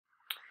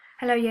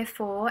Hello Year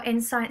 4. In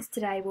Science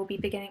today we'll be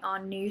beginning our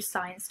new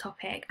science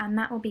topic, and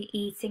that will be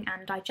eating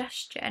and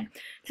digestion.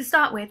 To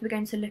start with, we're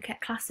going to look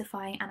at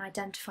classifying and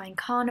identifying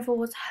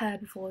carnivores,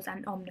 herbivores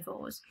and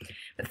omnivores.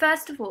 But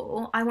first of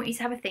all, I want you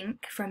to have a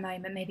think for a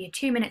moment, maybe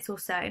 2 minutes or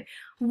so.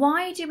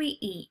 Why do we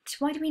eat?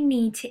 Why do we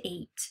need to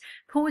eat?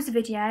 Pause the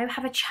video,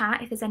 have a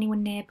chat if there's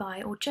anyone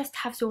nearby, or just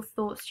have your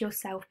thoughts to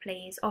yourself,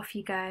 please. Off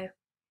you go.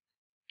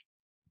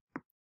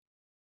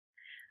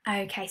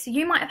 Okay, so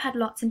you might have had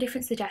lots and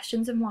different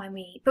suggestions on why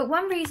we eat, but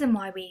one reason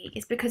why we eat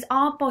is because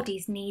our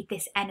bodies need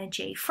this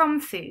energy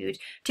from food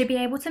to be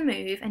able to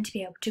move and to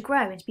be able to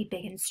grow and to be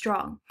big and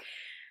strong.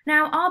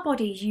 Now, our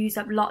bodies use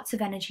up lots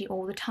of energy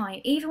all the time,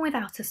 even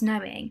without us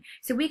knowing.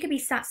 So we could be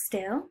sat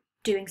still,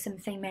 doing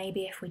something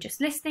maybe if we're just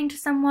listening to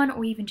someone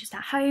or even just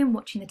at home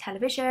watching the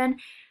television,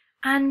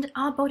 and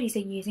our bodies are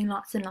using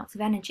lots and lots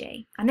of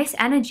energy. And this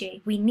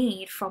energy we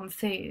need from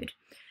food.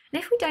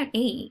 And if we don't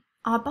eat,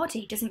 our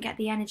body doesn't get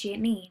the energy it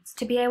needs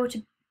to be able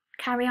to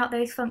carry out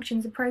those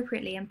functions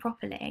appropriately and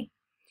properly.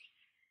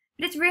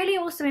 But it's really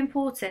also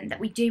important that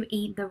we do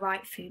eat the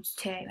right foods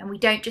too, and we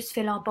don't just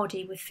fill our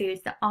body with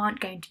foods that aren't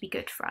going to be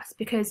good for us,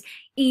 because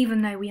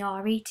even though we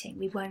are eating,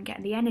 we won't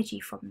get the energy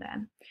from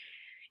them.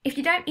 If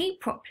you don't eat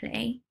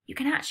properly, you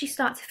can actually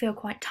start to feel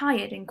quite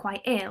tired and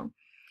quite ill,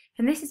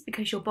 and this is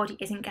because your body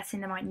isn't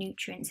getting the right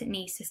nutrients it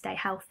needs to stay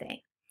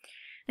healthy.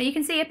 Now you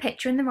can see a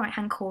picture in the right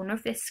hand corner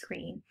of this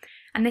screen,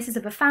 and this is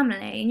of a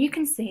family, and you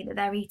can see that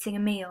they're eating a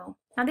meal.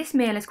 Now this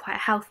meal is quite a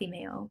healthy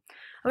meal.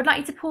 I would like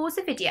you to pause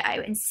the video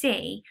and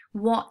see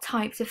what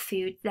types of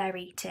food they're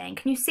eating.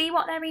 Can you see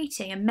what they're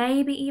eating and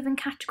maybe even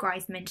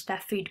categorise them into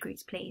their food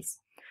groups, please?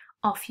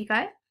 Off you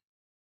go.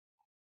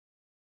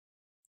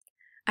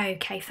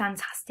 Okay,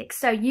 fantastic.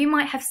 So you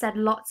might have said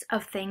lots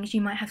of things. You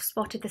might have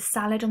spotted the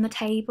salad on the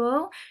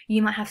table.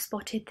 You might have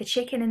spotted the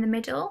chicken in the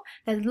middle.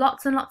 There's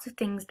lots and lots of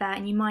things there,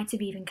 and you might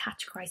have even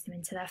categorised them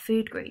into their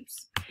food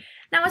groups.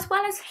 Now, as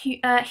well as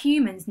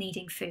humans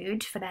needing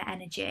food for their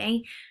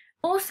energy,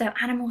 also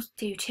animals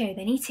do too.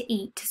 They need to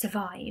eat to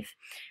survive.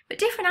 But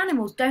different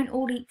animals don't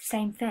all eat the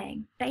same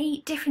thing. They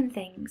eat different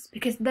things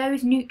because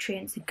those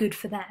nutrients are good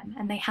for them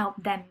and they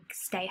help them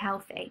stay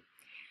healthy.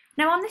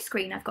 Now on the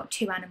screen I've got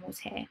two animals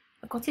here.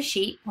 I've got a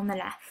sheep on the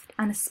left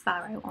and a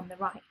sparrow on the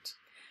right.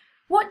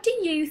 What do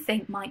you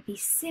think might be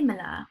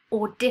similar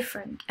or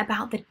different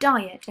about the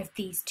diet of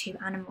these two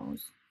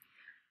animals?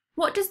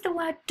 What does the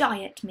word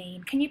diet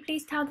mean? Can you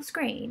please tell the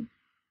screen?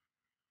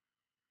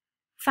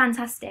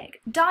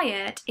 Fantastic.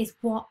 Diet is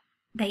what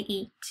they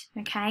eat,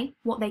 okay?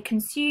 What they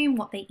consume,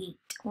 what they eat,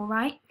 all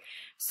right?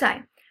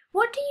 So,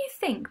 what do you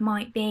think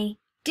might be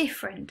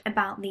different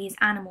about these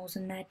animals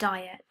and their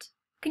diet?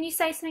 Can you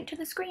say something to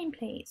the screen,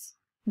 please?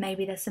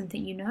 Maybe there's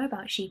something you know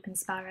about sheep and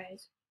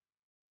sparrows.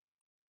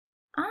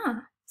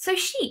 So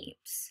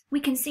sheeps, we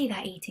can see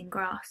they're eating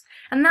grass,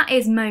 and that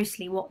is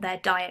mostly what their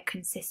diet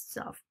consists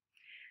of.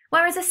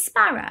 Whereas a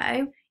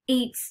sparrow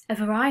eats a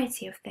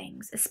variety of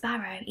things. A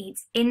sparrow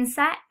eats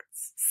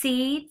insects,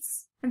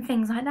 seeds, and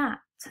things like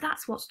that. So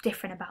that's what's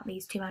different about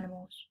these two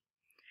animals.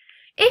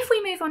 If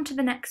we move on to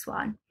the next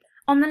one,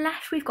 on the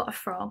left we've got a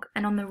frog,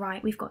 and on the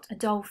right we've got a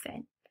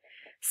dolphin.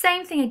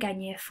 Same thing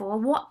again, Year 4.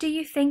 What do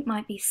you think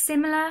might be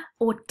similar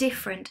or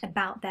different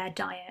about their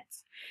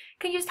diets?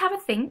 Can you just have a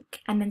think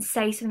and then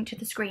say something to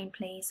the screen,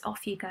 please?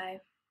 Off you go.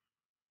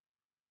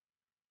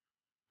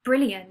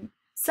 Brilliant.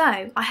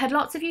 So, I heard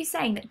lots of you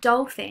saying that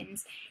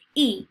dolphins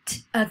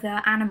eat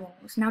other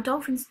animals. Now,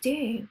 dolphins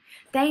do.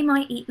 They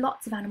might eat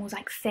lots of animals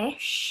like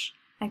fish,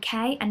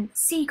 okay, and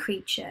sea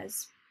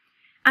creatures.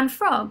 And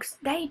frogs,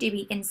 they do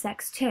eat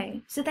insects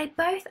too. So they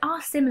both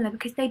are similar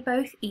because they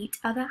both eat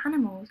other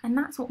animals, and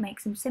that's what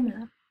makes them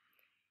similar.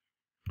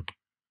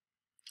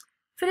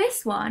 For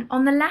this one,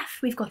 on the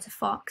left we've got a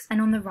fox, and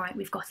on the right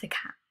we've got a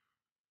cat.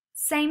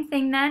 Same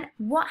thing then,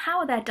 how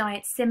are their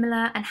diets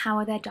similar and how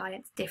are their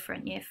diets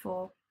different, Year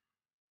 4?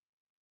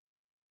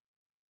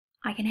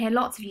 I can hear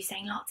lots of you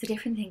saying lots of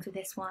different things with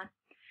this one.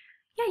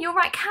 Yeah, you're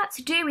right,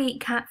 cats do eat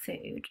cat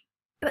food,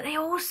 but they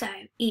also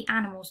eat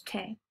animals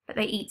too. But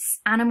they eat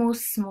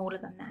animals smaller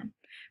than them.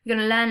 We're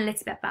going to learn a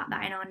little bit about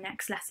that in our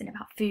next lesson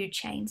about food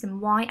chains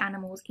and why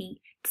animals eat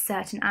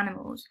certain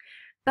animals.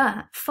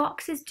 But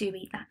foxes do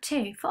eat that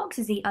too.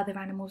 Foxes eat other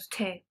animals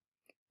too.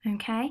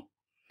 Okay?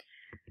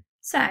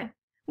 So,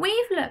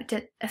 we've looked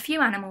at a few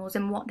animals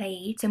and what they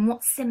eat and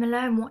what's similar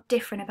and what's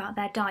different about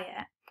their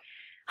diet.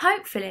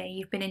 Hopefully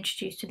you've been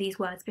introduced to these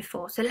words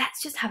before, so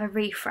let's just have a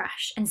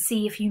refresh and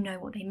see if you know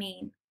what they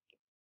mean.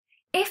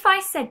 If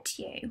I said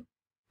to you,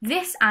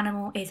 this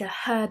animal is a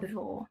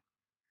herbivore,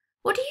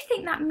 what do you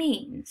think that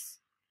means?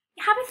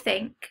 Have a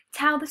think,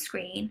 tell the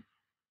screen.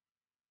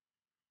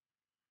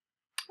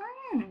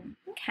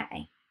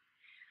 Okay.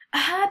 A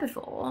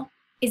herbivore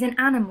is an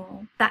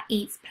animal that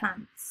eats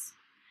plants.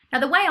 Now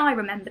the way I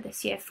remember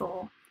this, Year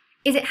 4,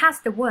 is it has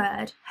the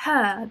word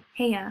herb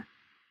here.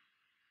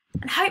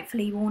 And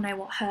hopefully you all know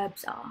what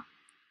herbs are.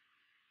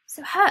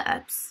 So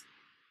herbs,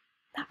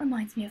 that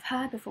reminds me of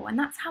herbivore, and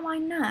that's how I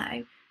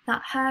know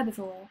that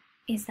herbivore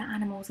is that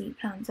animals eat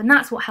plants, and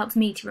that's what helps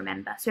me to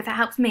remember. So if it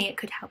helps me, it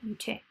could help you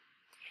too.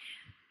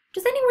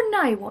 Does anyone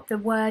know what the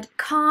word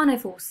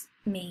carnivore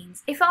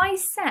means? If I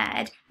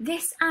said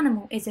this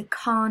animal is a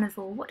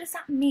carnivore, what does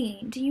that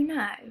mean? Do you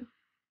know?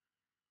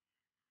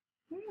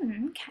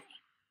 Okay.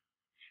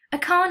 A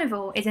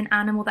carnivore is an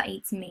animal that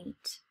eats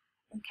meat.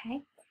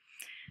 Okay.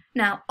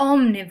 Now,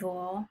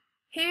 omnivore.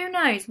 Who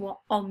knows what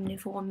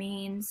omnivore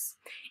means?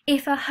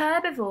 If a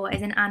herbivore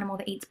is an animal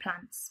that eats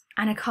plants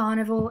and a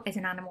carnivore is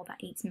an animal that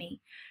eats meat,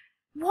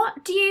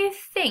 what do you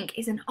think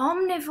is an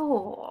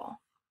omnivore?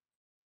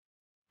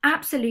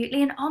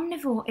 Absolutely, an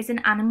omnivore is an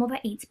animal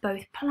that eats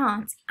both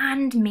plants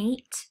and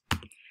meat.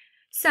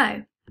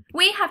 So,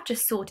 we have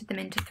just sorted them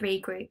into 3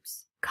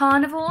 groups.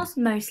 Carnivores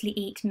mostly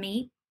eat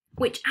meat,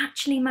 which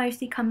actually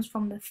mostly comes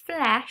from the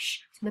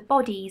flesh, so the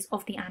bodies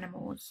of the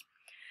animals.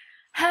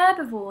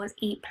 Herbivores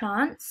eat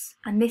plants,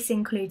 and this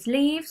includes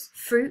leaves,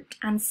 fruit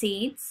and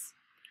seeds.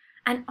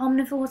 And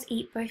omnivores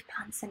eat both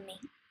plants and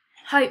meat.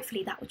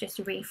 Hopefully that was just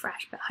a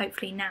refresh, but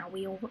hopefully now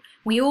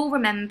we all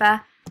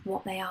remember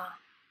what they are.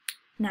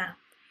 Now,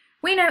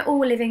 we know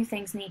all living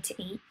things need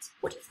to eat.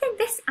 What do you think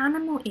this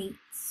animal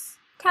eats?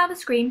 Tell the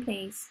screen,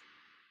 please.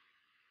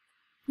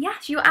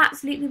 Yes, you're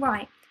absolutely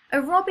right.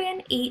 A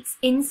robin eats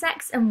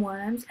insects and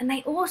worms, and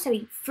they also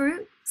eat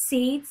fruit,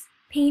 seeds,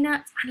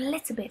 peanuts, and a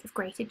little bit of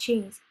grated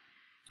cheese.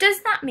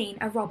 Does that mean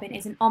a robin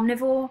is an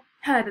omnivore,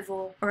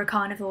 herbivore, or a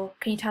carnivore?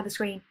 Can you tell the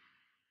screen?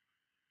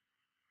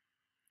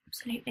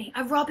 Absolutely.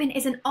 A robin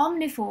is an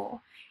omnivore.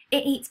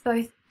 It eats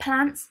both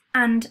plants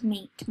and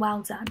meat.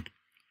 Well done.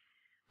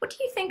 What do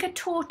you think a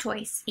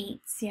tortoise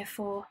eats, Year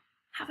 4?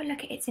 Have a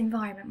look at its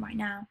environment right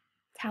now.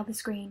 Tell the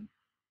screen.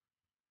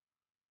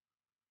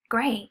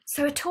 Great.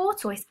 So a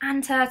tortoise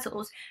and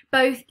turtles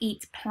both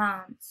eat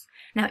plants.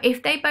 Now,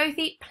 if they both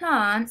eat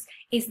plants,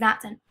 is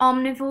that an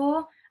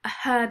omnivore, a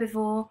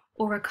herbivore,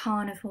 or a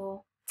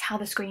carnivore? Tell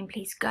the screen,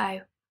 please.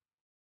 Go.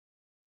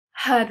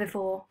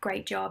 Herbivore.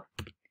 Great job.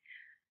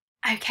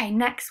 Okay,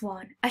 next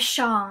one. A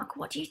shark.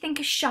 What do you think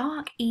a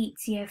shark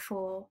eats, Year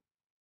 4?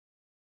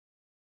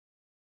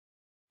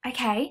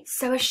 Okay,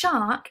 so a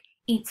shark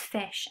eats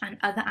fish and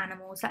other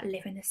animals that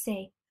live in the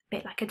sea, a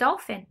bit like a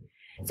dolphin.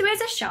 So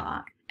is a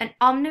shark an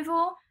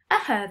omnivore, a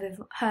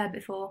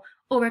herbivore,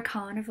 or a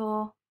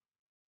carnivore?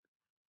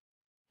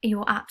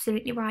 You're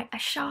absolutely right. A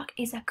shark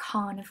is a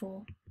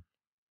carnivore.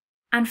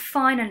 And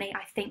finally,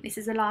 I think this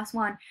is the last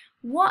one.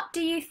 What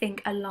do you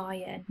think a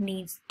lion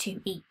needs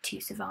to eat to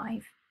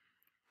survive?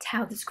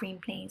 Tell the screen,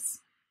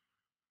 please.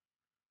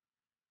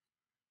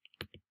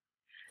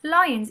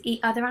 Lions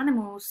eat other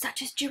animals,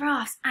 such as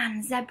giraffes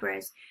and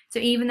zebras. So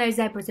even though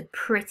zebras are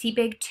pretty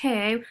big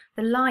too,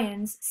 the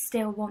lions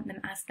still want them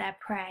as their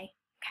prey.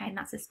 Okay, and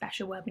that's a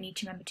special word we need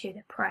to remember too,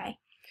 the prey.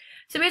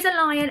 So is a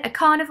lion a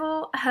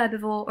carnivore, a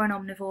herbivore, or an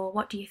omnivore?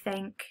 What do you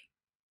think?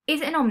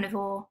 Is it an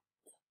omnivore?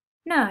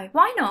 No,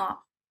 why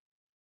not?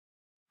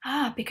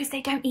 Because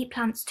they don't eat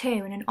plants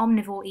too, and an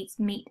omnivore eats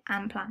meat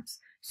and plants.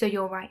 So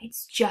you're right,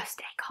 it's just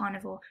a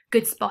carnivore.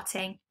 Good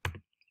spotting.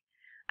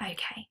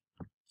 Okay.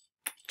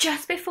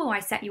 Just before I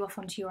set you off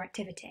onto your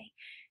activity,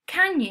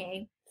 can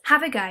you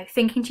have a go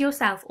thinking to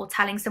yourself or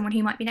telling someone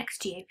who might be next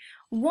to you,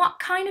 what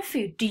kind of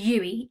food do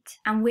you eat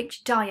and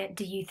which diet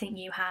do you think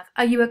you have?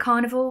 Are you a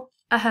carnivore,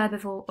 a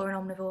herbivore, or an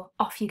omnivore?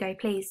 Off you go,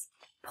 please.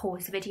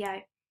 Pause the video.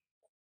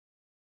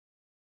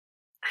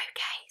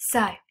 Okay,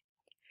 so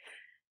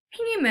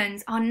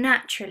humans are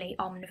naturally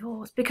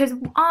omnivores because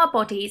our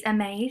bodies are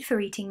made for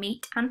eating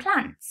meat and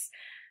plants.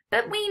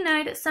 But we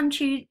know that some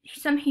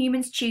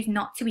humans choose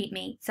not to eat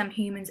meat. Some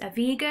humans are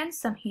vegan,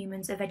 some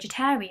humans are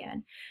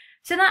vegetarian.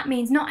 So that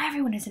means not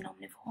everyone is an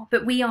omnivore,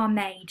 but we are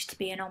made to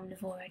be an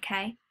omnivore,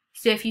 okay?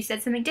 So if you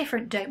said something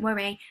different, don't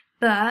worry,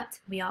 but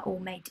we are all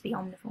made to be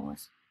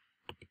omnivores.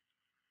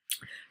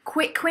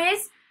 Quick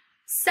quiz.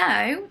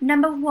 So,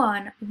 number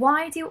 1,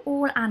 why do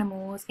all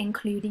animals,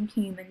 including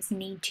humans,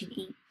 need to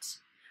eat?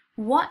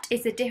 What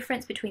is the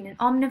difference between an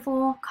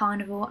omnivore,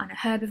 carnivore, and a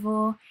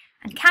herbivore?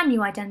 And can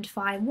you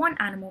identify one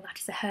animal that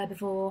is a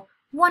herbivore,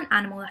 one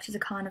animal that is a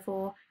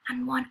carnivore,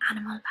 and one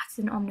animal that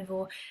is an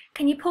omnivore?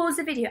 Can you pause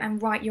the video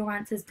and write your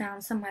answers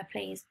down somewhere,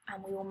 please?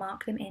 And we will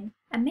mark them in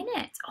a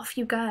minute. Off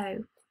you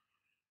go.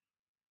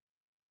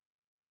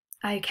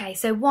 Okay,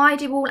 so why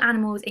do all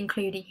animals,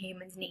 including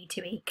humans, need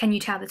to eat? Can you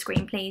tell the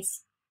screen,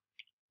 please?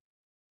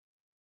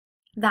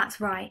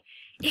 That's right.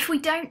 If we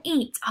don't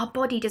eat, our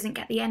body doesn't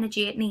get the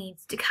energy it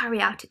needs to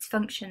carry out its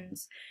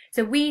functions.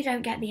 So we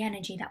don't get the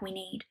energy that we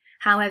need.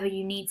 However,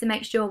 you need to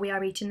make sure we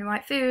are eating the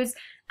right foods,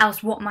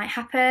 else what might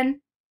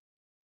happen?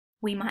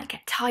 We might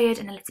get tired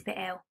and a little bit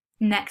ill.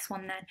 Next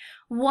one then.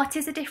 What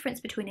is the difference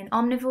between an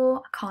omnivore,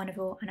 a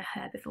carnivore, and a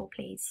herbivore,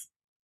 please?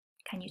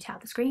 Can you tell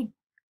the screen?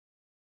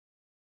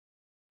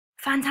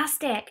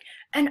 Fantastic.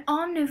 An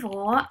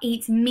omnivore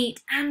eats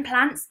meat and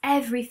plants,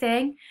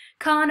 everything.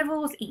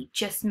 Carnivores eat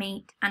just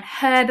meat, and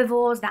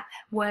herbivores, that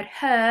word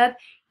herb,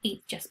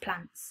 eat just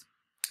plants.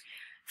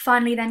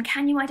 Finally then,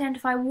 can you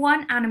identify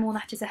one animal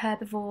that is a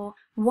herbivore,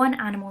 one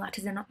animal that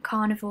is a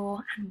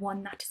carnivore, and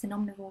one that is an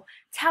omnivore?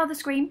 Tell the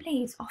screen,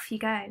 please. Off you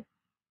go.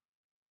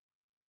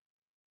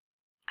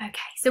 Okay,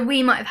 so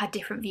we might have had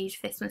different views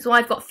for this one. So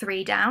I've got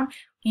 3 down.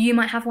 You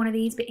might have one of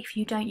these, but if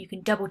you don't, you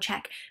can double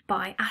check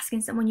by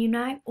asking someone you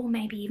know, or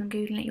maybe even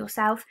Googling it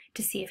yourself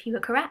to see if you were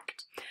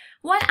correct.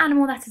 One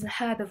animal that is a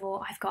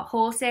herbivore, I've got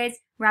horses,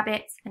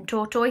 rabbits and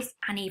tortoise,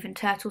 and even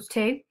turtles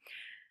too.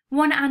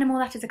 One animal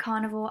that is a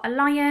carnivore, a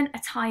lion, a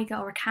tiger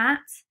or a cat,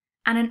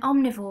 and an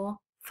omnivore,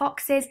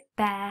 foxes,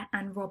 bear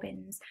and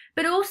robins.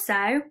 But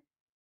also,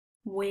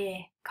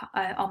 we're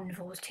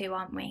omnivores too,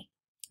 aren't we?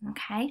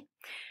 Okay.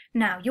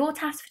 Now, your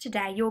task for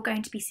today, you're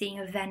going to be seeing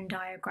a Venn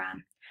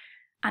diagram,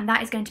 and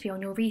that is going to be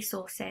on your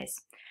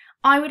resources.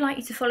 I would like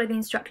you to follow the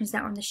instructions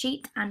that are on the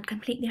sheet and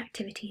complete the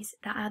activities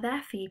that are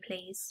there for you,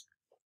 please.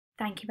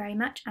 Thank you very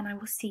much, and I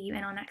will see you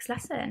in our next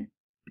lesson.